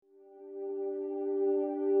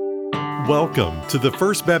Welcome to the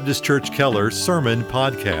First Baptist Church Keller Sermon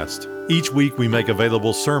Podcast. Each week we make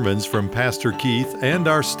available sermons from Pastor Keith and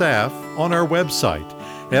our staff on our website,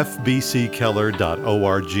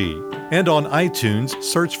 fbckeller.org. And on iTunes,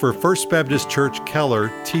 search for First Baptist Church Keller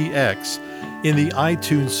TX in the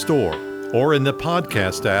iTunes Store or in the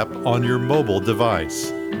podcast app on your mobile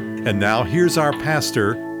device. And now here's our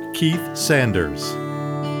pastor, Keith Sanders.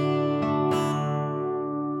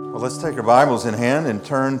 Well, let's take our Bibles in hand and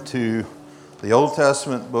turn to the Old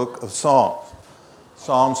Testament book of Psalms.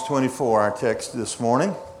 Psalms 24, our text this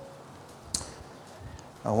morning.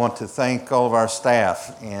 I want to thank all of our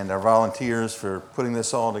staff and our volunteers for putting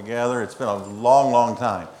this all together. It's been a long, long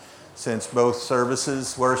time since both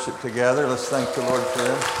services worshiped together. Let's thank the Lord for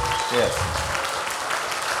them. Yes.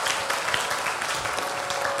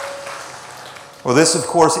 Well, this, of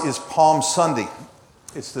course, is Palm Sunday.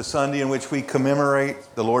 It's the Sunday in which we commemorate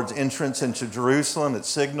the Lord's entrance into Jerusalem. It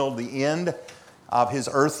signaled the end of his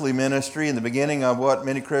earthly ministry and the beginning of what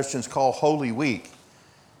many Christians call Holy Week,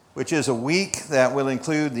 which is a week that will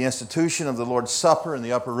include the institution of the Lord's Supper in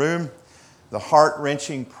the upper room, the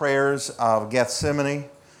heart-wrenching prayers of Gethsemane,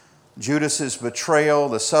 Judas's betrayal,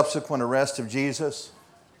 the subsequent arrest of Jesus,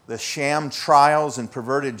 the sham trials and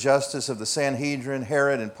perverted justice of the Sanhedrin,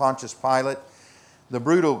 Herod, and Pontius Pilate, the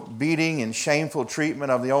brutal beating and shameful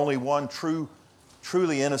treatment of the only one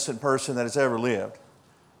truly innocent person that has ever lived,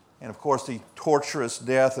 and of course the torturous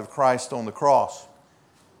death of Christ on the cross,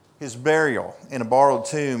 his burial in a borrowed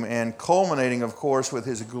tomb, and culminating, of course, with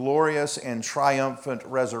his glorious and triumphant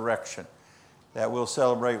resurrection that we'll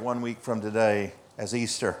celebrate 1 week from today as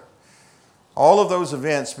Easter. All of those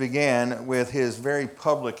events began with his very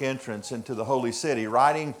public entrance into the holy city,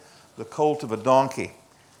 riding the colt of a donkey,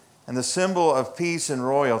 and the symbol of peace and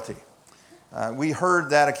royalty. We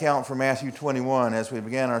heard that account from Matthew 21 as we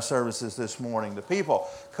began our services this morning. The people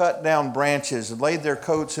cut down branches and laid their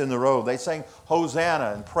coats in the road. They sang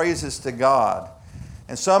Hosanna and praises to God.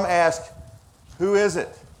 And some asked, who is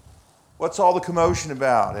it? What's all the commotion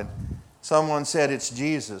about? And someone said, it's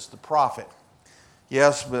Jesus, the prophet.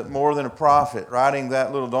 Yes, but more than a prophet. Riding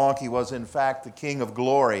that little donkey was in fact the King of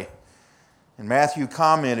glory. And Matthew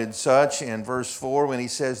commented such in verse 4 when he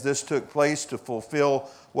says, this took place to fulfill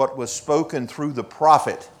what was spoken through the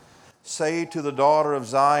prophet. Say to the daughter of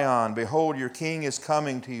Zion, behold, your king is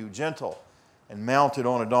coming to you, gentle and mounted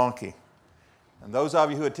on a donkey. And those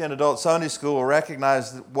of you who attend adult Sunday school will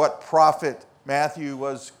recognize what prophet Matthew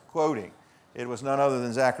was quoting. It was none other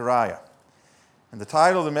than Zechariah. And the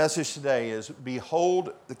title of the message today is,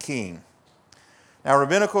 Behold the King. Now,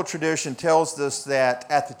 rabbinical tradition tells us that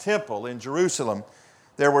at the temple in Jerusalem,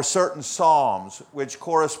 there were certain psalms which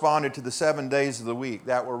corresponded to the 7 days of the week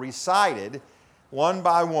that were recited one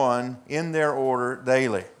by one in their order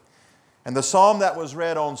daily. And the psalm that was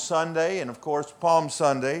read on Sunday, and of course Palm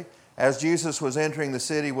Sunday, as Jesus was entering the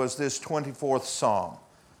city, was this 24th psalm,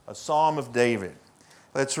 a psalm of David.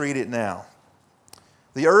 Let's read it now.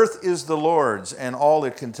 The earth is the Lord's and all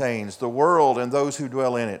it contains, the world and those who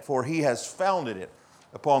dwell in it, for he has founded it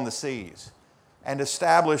upon the seas and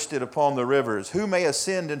established it upon the rivers. Who may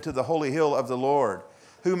ascend into the holy hill of the Lord?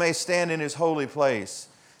 Who may stand in his holy place?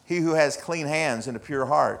 He who has clean hands and a pure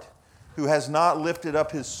heart, who has not lifted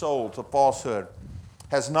up his soul to falsehood,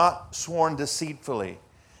 has not sworn deceitfully.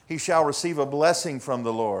 He shall receive a blessing from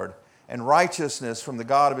the Lord and righteousness from the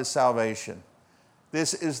God of his salvation.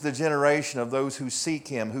 This is the generation of those who seek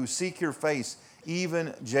him, who seek your face,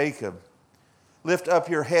 even Jacob. Lift up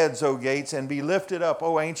your heads, O gates, and be lifted up,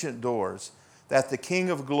 O ancient doors, that the King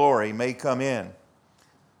of glory may come in.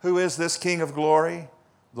 Who is this King of glory?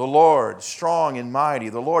 The Lord, strong and mighty,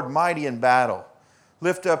 the Lord mighty in battle.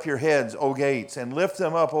 Lift up your heads, O gates, and lift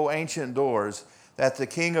them up, O ancient doors, that the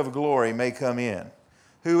King of glory may come in.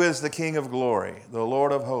 Who is the King of glory? The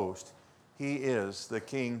Lord of hosts. He is the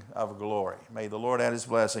King of glory. May the Lord add his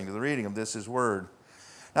blessing to the reading of this, his word.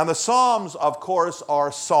 Now the Psalms, of course,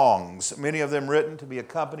 are songs, many of them written to be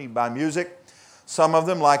accompanied by music. Some of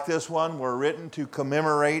them, like this one, were written to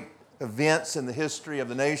commemorate events in the history of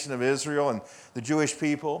the nation of Israel and the Jewish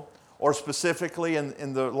people, or specifically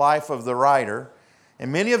in the life of the writer.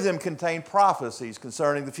 And many of them contain prophecies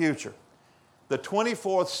concerning the future. The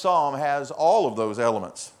 24th Psalm has all of those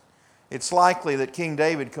elements. It's likely that King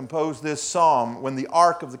David composed this psalm when the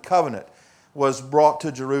Ark of the Covenant was brought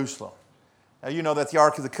to Jerusalem. Now, you know that the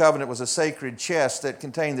Ark of the Covenant was a sacred chest that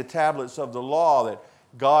contained the tablets of the law that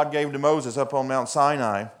God gave to Moses up on Mount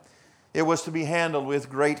Sinai. It was to be handled with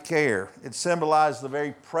great care. It symbolized the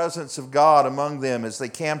very presence of God among them as they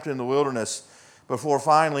camped in the wilderness before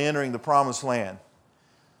finally entering the promised land.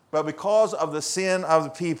 But because of the sin of the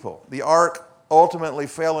people, the ark ultimately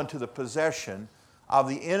fell into the possession of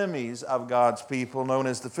the enemies of God's people known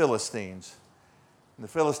as the Philistines. And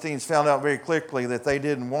the Philistines found out very quickly that they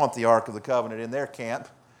didn't want the Ark of the Covenant in their camp,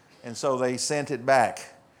 and so they sent it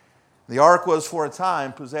back. The ark was for a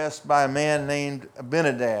time possessed by a man named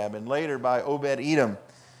Abinadab and later by Obed-Edom.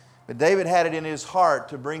 But David had it in his heart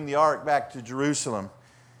to bring the ark back to Jerusalem,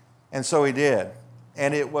 and so he did.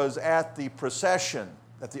 And it was at the procession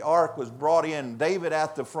that the ark was brought in, David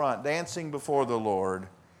at the front, dancing before the Lord.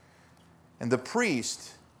 And the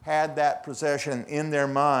priest had that procession in their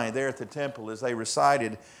mind there at the temple as they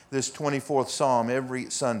recited this 24th Psalm every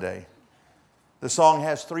Sunday. The song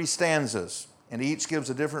has 3 stanzas, and each gives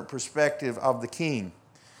a different perspective of the king.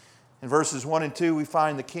 In verses 1 and 2, we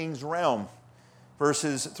find the king's realm.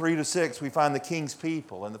 Verses 3 to 6, we find the king's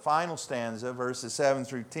people. And the final stanza, verses 7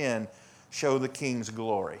 through 10, show the king's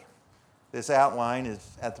glory. This outline is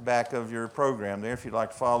at the back of your program there if you'd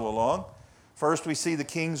like to follow along. First, we see the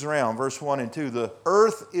king's realm, verse 1 and 2. The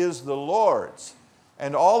earth is the Lord's,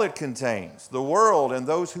 and all it contains, the world and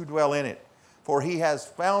those who dwell in it. For he has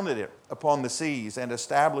founded it upon the seas and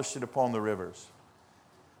established it upon the rivers.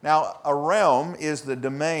 Now, a realm is the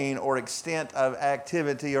domain or extent of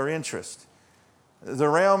activity or interest. The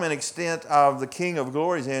realm and extent of the King of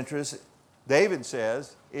Glory's interest, David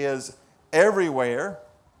says, is everywhere,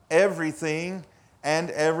 everything,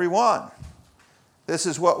 and everyone. This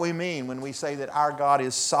is what we mean when we say that our God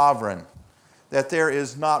is sovereign, that there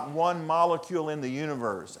is not one molecule in the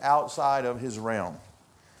universe outside of his realm.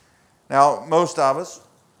 Now, most of us,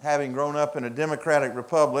 having grown up in a democratic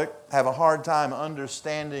republic, have a hard time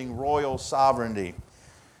understanding royal sovereignty.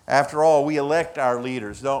 After all, we elect our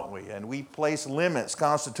leaders, don't we? And we place limits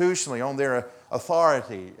constitutionally on their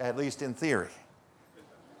authority, at least in theory.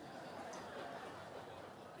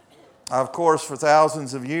 Of course, for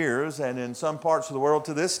thousands of years, and in some parts of the world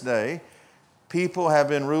to this day, people have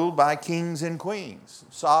been ruled by kings and queens,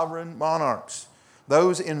 sovereign monarchs,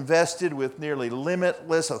 those invested with nearly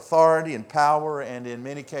limitless authority and power, and in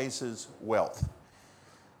many cases, wealth.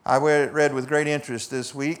 I read with great interest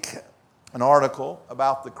this week an article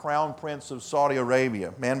about the Crown Prince of Saudi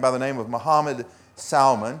Arabia, a man by the name of Mohammed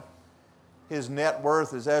Salman. His net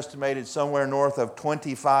worth is estimated somewhere north of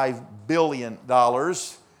 $25 billion,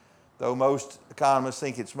 though most economists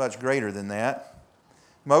think it's much greater than that,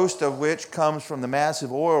 most of which comes from the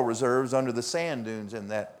massive oil reserves under the sand dunes in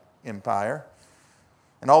that empire.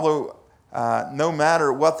 And although no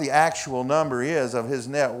matter what the actual number is of his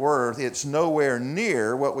net worth, it's nowhere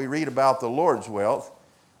near what we read about the Lord's wealth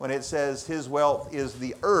when it says his wealth is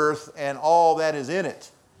the earth and all that is in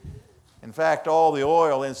it. In fact, all the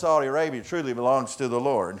oil in Saudi Arabia truly belongs to the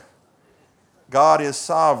Lord. God is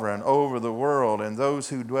sovereign over the world and those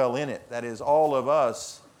who dwell in it. That is, all of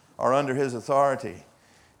us are under his authority.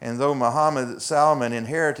 And though Mohammed Salman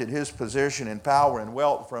inherited his position and power and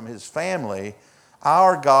wealth from his family,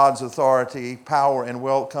 our God's authority, power, and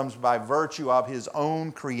wealth comes by virtue of his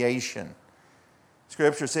own creation.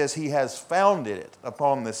 Scripture says he has founded it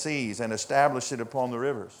upon the seas and established it upon the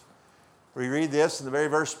rivers. We read this in the very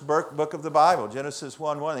first book of the Bible, Genesis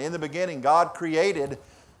 1:1. In the beginning, God created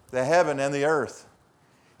the heaven and the earth.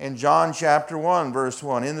 In John chapter 1, verse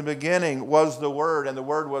 1, in the beginning was the Word, and the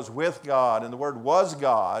Word was with God, and the Word was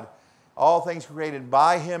God. All things created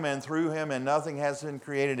by him and through him, and nothing has been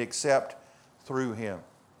created except through him.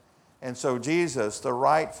 And so Jesus, the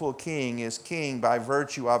rightful king, is king by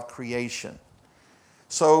virtue of creation.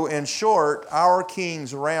 So in short, our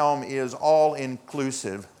king's realm is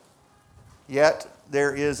all-inclusive. Yet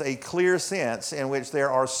there is a clear sense in which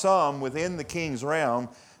there are some within the king's realm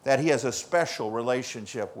that he has a special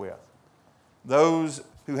relationship with. Those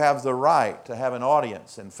who have the right to have an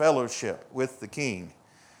audience and fellowship with the king.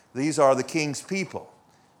 These are the king's people.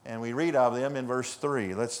 And we read of them in verse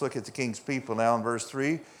 3. Let's look at the king's people now in verse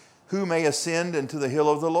 3. Who may ascend into the hill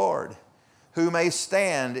of the Lord? Who may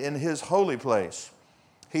stand in his holy place?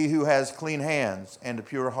 He who has clean hands and a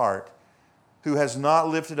pure heart, who has not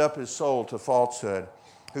lifted up his soul to falsehood,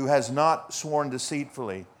 who has not sworn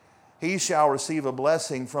deceitfully. He shall receive a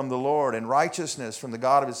blessing from the Lord and righteousness from the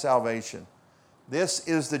God of his salvation. This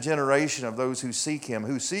is the generation of those who seek him,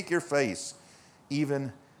 who seek your face,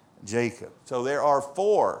 even Jacob. So there are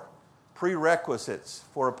 4 prerequisites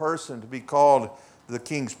for a person to be called the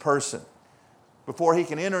king's person. Before he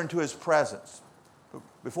can enter into his presence,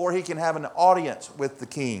 before he can have an audience with the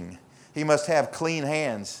king, he must have clean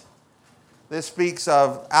hands. This speaks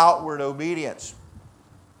of outward obedience.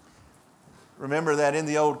 Remember that in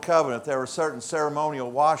the Old Covenant there were certain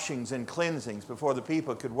ceremonial washings and cleansings before the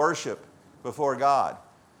people could worship before God.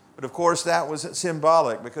 But of course that was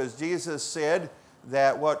symbolic, because Jesus said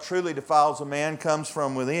that what truly defiles a man comes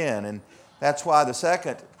from within. And that's why the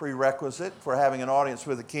second prerequisite for having an audience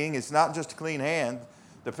with the king is not just a clean hand.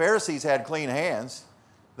 The Pharisees had clean hands.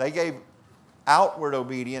 They gave outward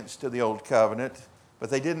obedience to the old covenant, but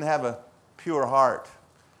they didn't have a pure heart.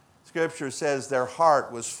 Scripture says their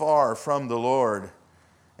heart was far from the Lord.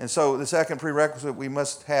 And so the second prerequisite, we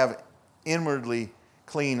must have inwardly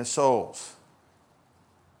clean souls.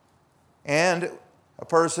 And a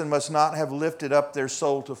person must not have lifted up their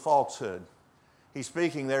soul to falsehood. He's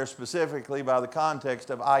speaking there specifically by the context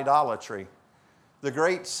of idolatry. The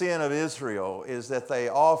great sin of Israel is that they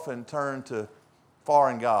often turn to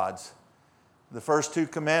foreign gods. The first two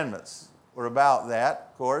commandments were about that.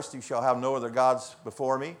 Of course, you shall have no other gods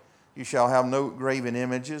before me. You shall have no graven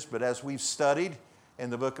images. But as we've studied in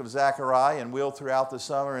the book of Zechariah and will throughout the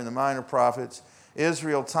summer in the minor prophets,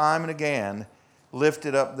 Israel time and again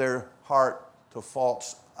lifted up their heart to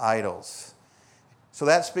false idols. So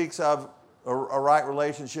that speaks of a right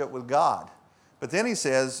relationship with God. But then he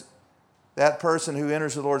says that person who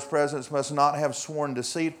enters the Lord's presence must not have sworn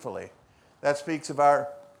deceitfully. That speaks of our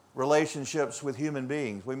relationships with human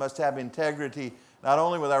beings. We must have integrity not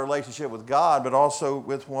only with our relationship with God, but also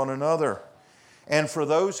with one another. And for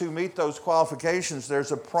those who meet those qualifications,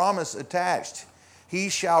 there's a promise attached. He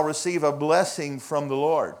shall receive a blessing from the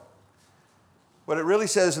Lord. What it really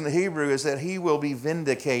says in the Hebrew is that he will be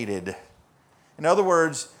vindicated. In other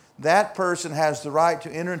words, that person has the right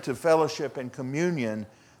to enter into fellowship and communion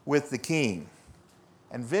with the king.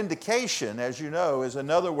 And vindication, as you know, is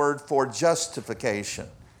another word for justification.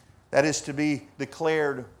 That is to be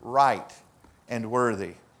declared right and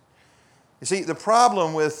worthy. You see, the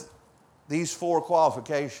problem with these four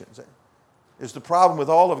qualifications is the problem with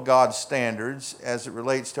all of God's standards as it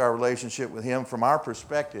relates to our relationship with him from our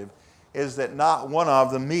perspective is that not one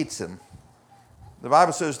of them meets him. The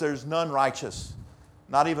Bible says there's none righteous,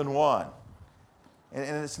 not even one.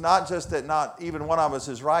 And it's not just that not even one of us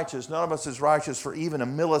is righteous. None of us is righteous for even a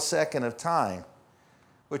millisecond of time,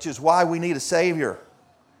 which is why we need a Savior.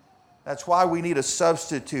 That's why we need a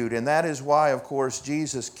substitute. And that is why, of course,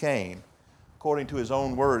 Jesus came, according to his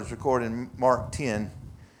own words recorded in Mark 10.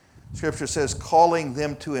 Scripture says, calling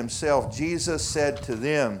them to himself, Jesus said to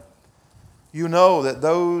them, you know that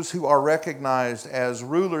those who are recognized as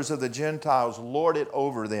rulers of the Gentiles lord it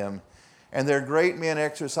over them, and their great men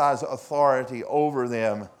exercise authority over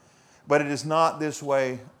them. But it is not this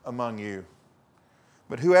way among you.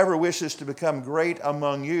 But whoever wishes to become great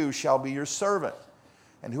among you shall be your servant.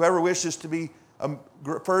 And whoever wishes to be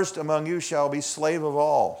first among you shall be slave of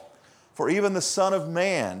all. For even the Son of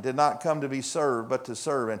Man did not come to be served, but to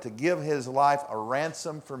serve, and to give his life a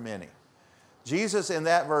ransom for many. Jesus in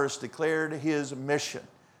that verse declared his mission,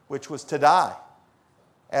 which was to die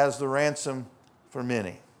as the ransom for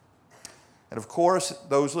many. And of course,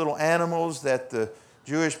 those little animals that the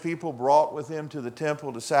Jewish people brought with them to the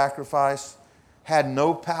temple to sacrifice had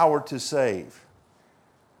no power to save.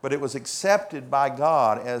 But it was accepted by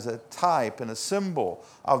God as a type and a symbol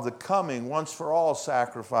of the coming once for all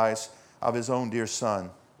sacrifice of his own dear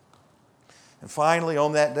Son. And finally,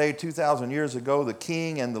 on that day 2,000 years ago, the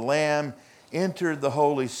King and the Lamb entered the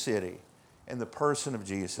holy city in the person of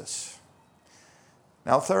Jesus.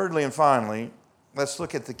 Now, thirdly and finally, let's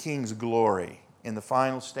look at the King's glory in the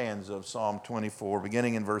final stanza of Psalm 24,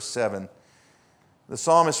 beginning in verse 7. The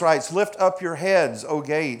psalmist writes, lift up your heads, O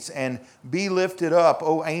gates, and be lifted up,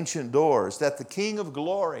 O ancient doors, that the King of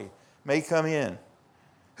glory may come in.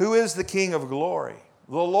 Who is the King of glory?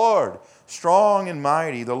 The Lord, strong and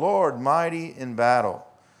mighty, the Lord mighty in battle.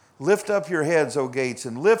 Lift up your heads, O gates,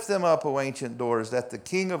 and lift them up, O ancient doors, that the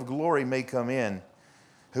King of glory may come in.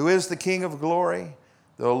 Who is the King of glory?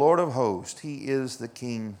 The Lord of hosts. He is the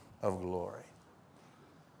King of glory.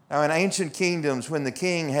 Now, in ancient kingdoms, when the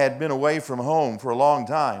king had been away from home for a long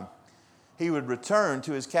time, he would return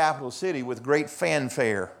to his capital city with great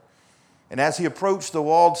fanfare. And as he approached the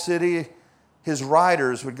walled city, his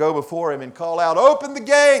riders would go before him and call out, open the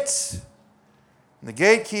gates! And the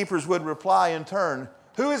gatekeepers would reply in turn,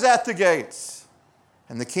 who is at the gates?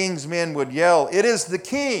 And the king's men would yell, it is the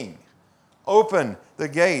king! Open the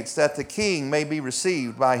gates that the king may be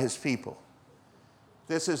received by his people.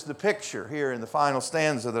 This is the picture here in the final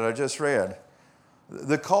stanza that I just read.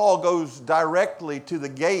 The call goes directly to the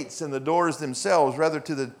gates and the doors themselves, rather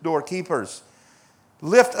to the doorkeepers.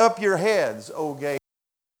 Lift up your heads, O gates.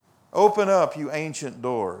 Open up, you ancient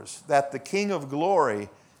doors, that the King of glory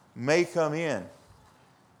may come in.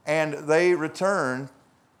 And they return,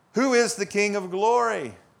 who is the King of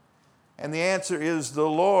glory? And the answer is the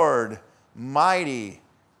Lord, mighty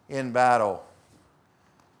in battle.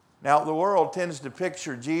 Now, the world tends to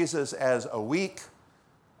picture Jesus as a weak,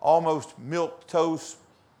 almost milquetoast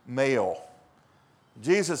male.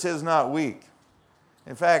 Jesus is not weak.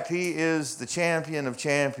 In fact, he is the champion of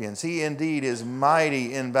champions. He indeed is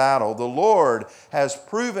mighty in battle. The Lord has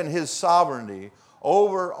proven his sovereignty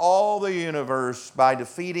over all the universe by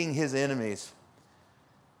defeating his enemies.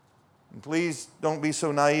 And please don't be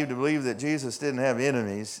so naive to believe that Jesus didn't have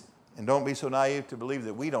enemies. And don't be so naive to believe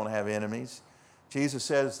that we don't have enemies. Jesus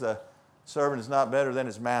says the servant is not better than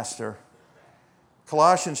his master.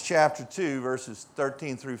 Colossians chapter 2, verses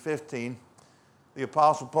 13 through 15, the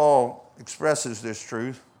Apostle Paul expresses this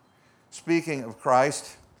truth. Speaking of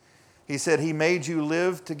Christ, he said, he made you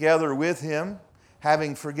live together with him,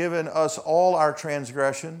 having forgiven us all our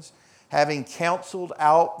transgressions, having canceled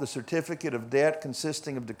out the certificate of debt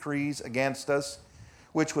consisting of decrees against us,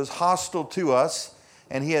 which was hostile to us,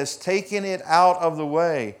 and he has taken it out of the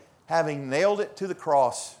way, having nailed it to the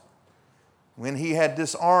cross. When he had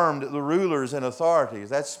disarmed the rulers and authorities,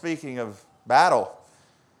 that's speaking of battle,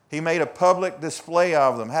 he made a public display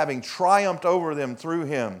of them, having triumphed over them through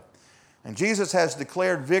him. And Jesus has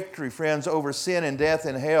declared victory, friends, over sin and death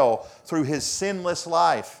and hell through his sinless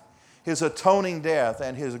life, his atoning death,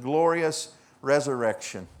 and his glorious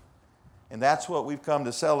resurrection. And that's what we've come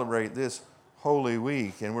to celebrate this Holy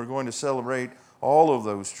Week. And we're going to celebrate all of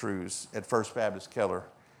those truths at First Baptist Keller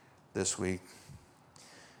this week.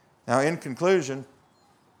 Now, in conclusion,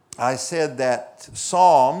 I said that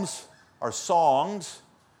psalms are songs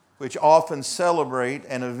which often celebrate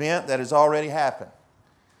an event that has already happened.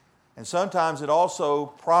 And sometimes it also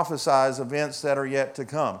prophesies events that are yet to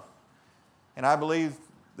come. And I believe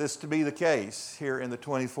this to be the case here in the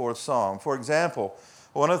 24th Psalm. For example,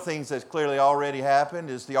 one of the things that's clearly already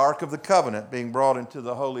happened is the Ark of the Covenant being brought into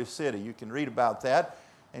the holy city. You can read about that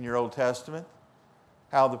in your Old Testament,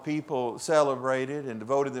 how the people celebrated and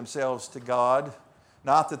devoted themselves to God.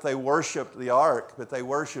 Not that they worshiped the ark, but they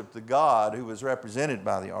worshiped the God who was represented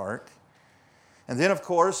by the ark. And then, of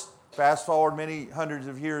course, fast forward many hundreds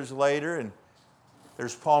of years later, and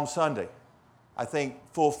there's Palm Sunday, I think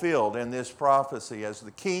fulfilled in this prophecy as the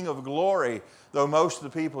King of glory, though most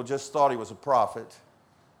of the people just thought he was a prophet,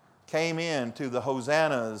 came in to the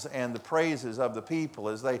hosannas and the praises of the people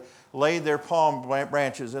as they laid their palm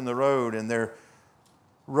branches in the road and their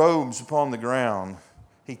robes upon the ground.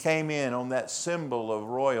 He came in on that symbol of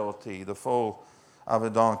royalty, the foal of a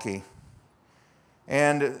donkey.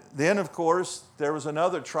 And then, of course, there was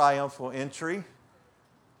another triumphal entry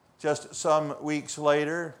just some weeks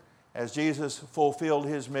later as Jesus fulfilled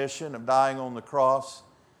his mission of dying on the cross.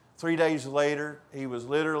 3 days later, he was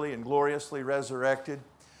literally and gloriously resurrected.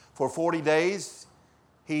 For 40 days,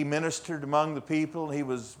 he ministered among the people. He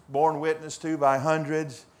was borne witness to by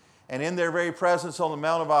hundreds. And in their very presence on the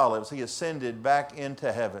Mount of Olives, he ascended back into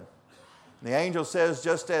heaven. And the angel says,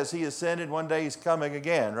 just as he ascended, one day he's coming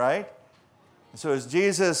again, right? And so as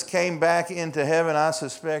Jesus came back into heaven, I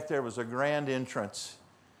suspect there was a grand entrance.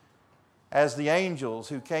 As the angels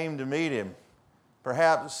who came to meet him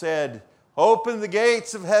perhaps said, open the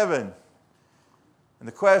gates of heaven. And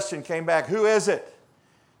the question came back, who is it?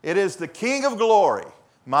 It is the King of glory,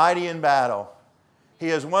 mighty in battle. He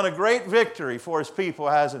has won a great victory for his people,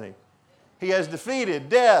 hasn't he? He has defeated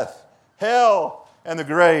death, hell, and the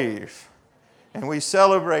grave. And we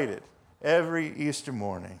celebrate it every Easter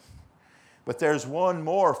morning. But there's one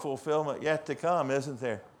more fulfillment yet to come, isn't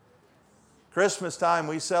there? Christmas time,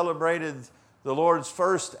 we celebrated the Lord's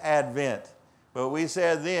first advent. But we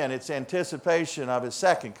said then it's anticipation of his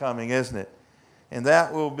second coming, isn't it? And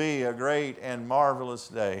that will be a great and marvelous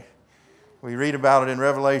day. We read about it in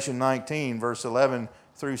Revelation 19, verse 11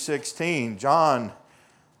 through 16. John,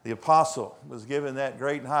 the apostle, was given that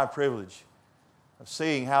great and high privilege of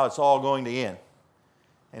seeing how it's all going to end.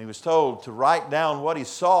 And he was told to write down what he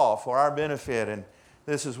saw for our benefit. And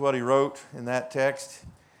this is what he wrote in that text.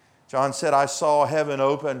 John said, I saw heaven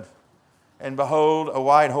open, and behold, a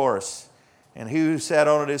white horse. And he who sat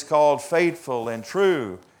on it is called Faithful and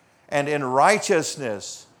True. And in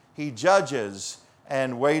righteousness he judges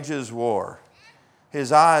and wages war.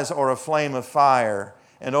 His eyes are a flame of fire,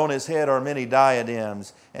 and on his head are many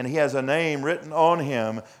diadems, and he has a name written on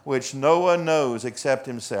him which no one knows except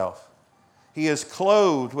himself. He is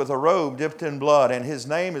clothed with a robe dipped in blood, and his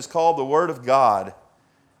name is called the Word of God.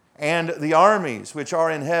 And the armies which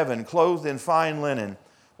are in heaven, clothed in fine linen,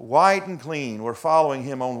 white and clean, were following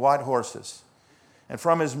him on white horses. And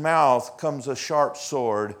from his mouth comes a sharp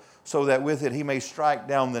sword, so that with it he may strike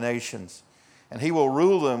down the nations. And he will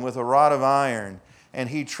rule them with a rod of iron. And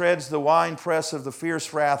he treads the winepress of the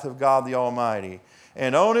fierce wrath of God the Almighty.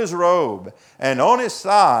 And on his robe and on his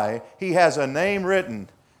thigh he has a name written.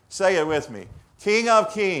 Say it with me. King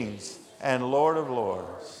of Kings and Lord of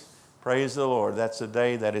lords. Praise the Lord. That's a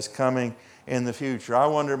day that is coming in the future. I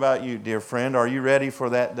wonder about you, dear friend. Are you ready for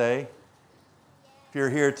that day? If you're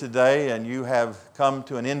here today and you have come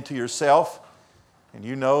to an end to yourself, and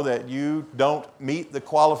you know that you don't meet the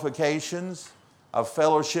qualifications of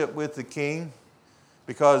fellowship with the King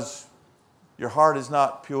because your heart is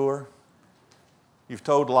not pure, you've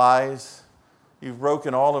told lies, you've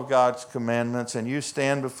broken all of God's commandments, and you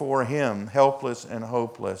stand before Him helpless and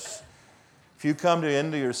hopeless. If you come to the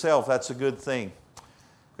end of yourself, that's a good thing.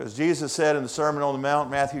 Because Jesus said in the Sermon on the Mount,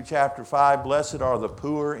 Matthew chapter 5, "Blessed are the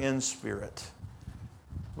poor in spirit."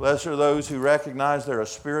 Blessed are those who recognize they're a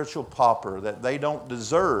spiritual pauper, that they don't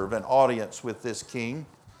deserve an audience with this King.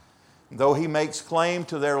 Though He makes claim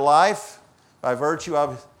to their life by virtue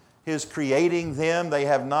of His creating them, they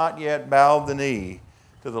have not yet bowed the knee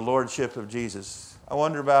to the Lordship of Jesus. I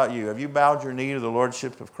wonder about you. Have you bowed your knee to the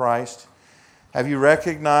Lordship of Christ? Have you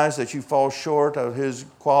recognized that you fall short of His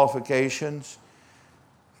qualifications?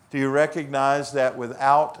 Do you recognize that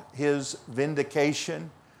without His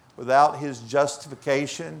vindication, without His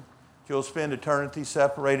justification, you'll spend eternity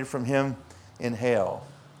separated from Him in hell?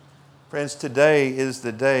 Friends, today is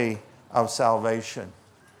the day of salvation.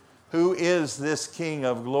 Who is this King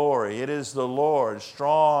of glory? It is the Lord,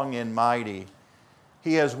 strong and mighty.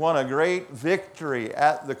 He has won a great victory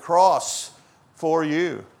at the cross for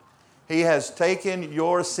you. He has taken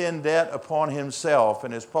your sin debt upon Himself.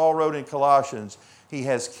 And as Paul wrote in Colossians, He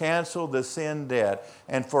has canceled the sin debt.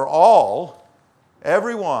 And for all,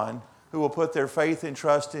 everyone who will put their faith and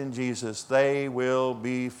trust in Jesus, they will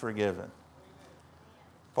be forgiven.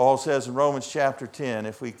 Paul says in Romans chapter 10,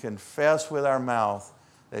 if we confess with our mouth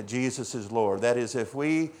that Jesus is Lord, that is, if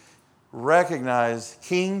we recognize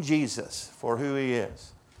King Jesus for who He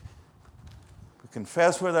is, we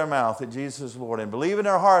confess with our mouth that Jesus is Lord, and believe in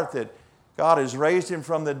our heart that God has raised Him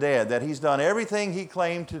from the dead, that He's done everything He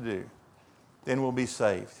claimed to do, then we'll be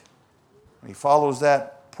saved. And He follows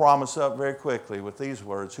that promise up very quickly with these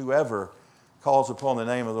words, whoever calls upon the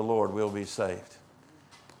name of the Lord will be saved.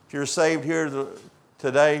 If you're saved here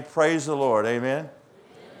today, praise the Lord, amen?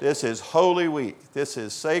 This is Holy Week. This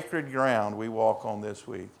is sacred ground we walk on this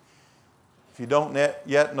week. If you don't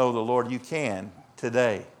yet know the Lord, you can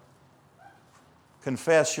today.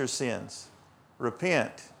 Confess your sins.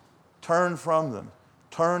 Repent. Turn from them.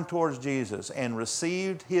 Turn towards Jesus and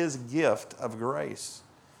receive His gift of grace.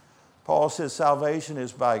 Paul says salvation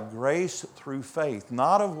is by grace through faith,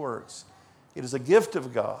 not of works. It is a gift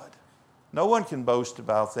of God. No one can boast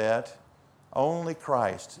about that. Only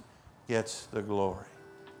Christ gets the glory.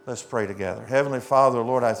 Let's pray together. Heavenly Father,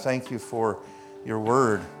 Lord, I thank You for Your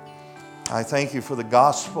word. I thank You for the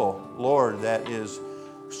gospel, Lord, that is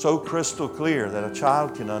so crystal clear that a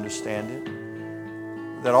child can understand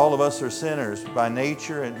it. That all of us are sinners by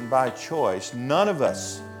nature and by choice. None of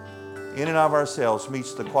us, in and of ourselves,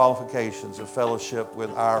 meets the qualifications of fellowship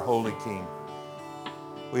with our Holy King.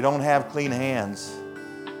 We don't have clean hands.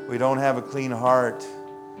 We don't have a clean heart.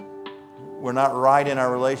 We're not right in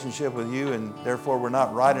our relationship with You, and therefore we're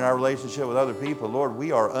not right in our relationship with other people. Lord,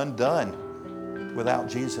 we are undone without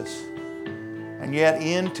Jesus. And yet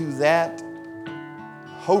into that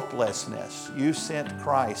hopelessness, You sent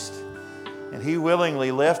Christ. And He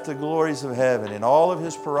willingly left the glories of heaven and all of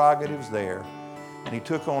His prerogatives there. And He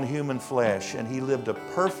took on human flesh. And He lived a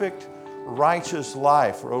perfect, righteous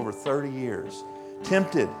life for over 30 years.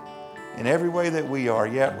 Tempted in every way that we are,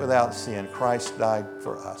 yet without sin. Christ died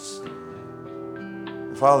for us.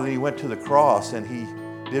 And Father, He went to the cross and He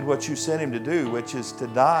did what You sent Him to do, which is to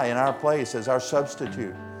die in our place as our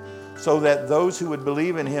substitute, so that those who would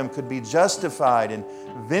believe in Him could be justified and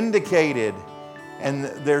vindicated and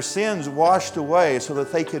their sins washed away so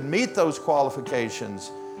that they could meet those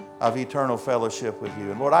qualifications of eternal fellowship with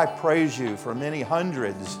You. And Lord, I praise You for many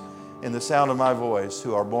hundreds in the sound of my voice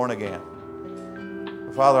who are born again.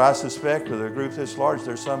 Father, I suspect with a group this large,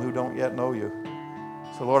 there's some who don't yet know You.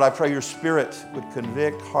 So Lord, I pray Your Spirit would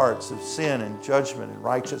convict hearts of sin and judgment and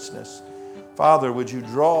righteousness. Father, would You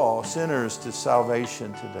draw sinners to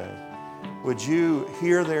salvation today? Would You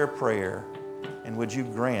hear their prayer, and would You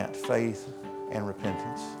grant faith and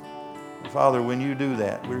repentance? And Father, when You do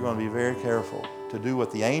that, we're going to be very careful to do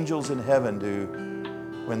what the angels in heaven do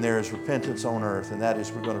when there is repentance on earth, and that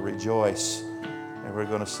is we're going to rejoice and we're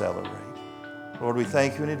going to celebrate. Lord, we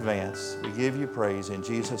thank You in advance. We give You praise in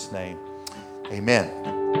Jesus' name. Amen.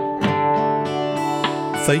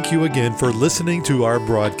 Thank you again for listening to our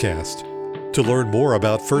broadcast. To learn more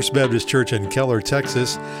about First Baptist Church in Keller,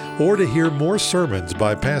 Texas, or to hear more sermons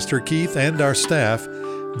by Pastor Keith and our staff,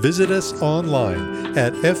 visit us online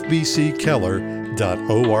at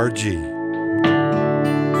fbckeller.org.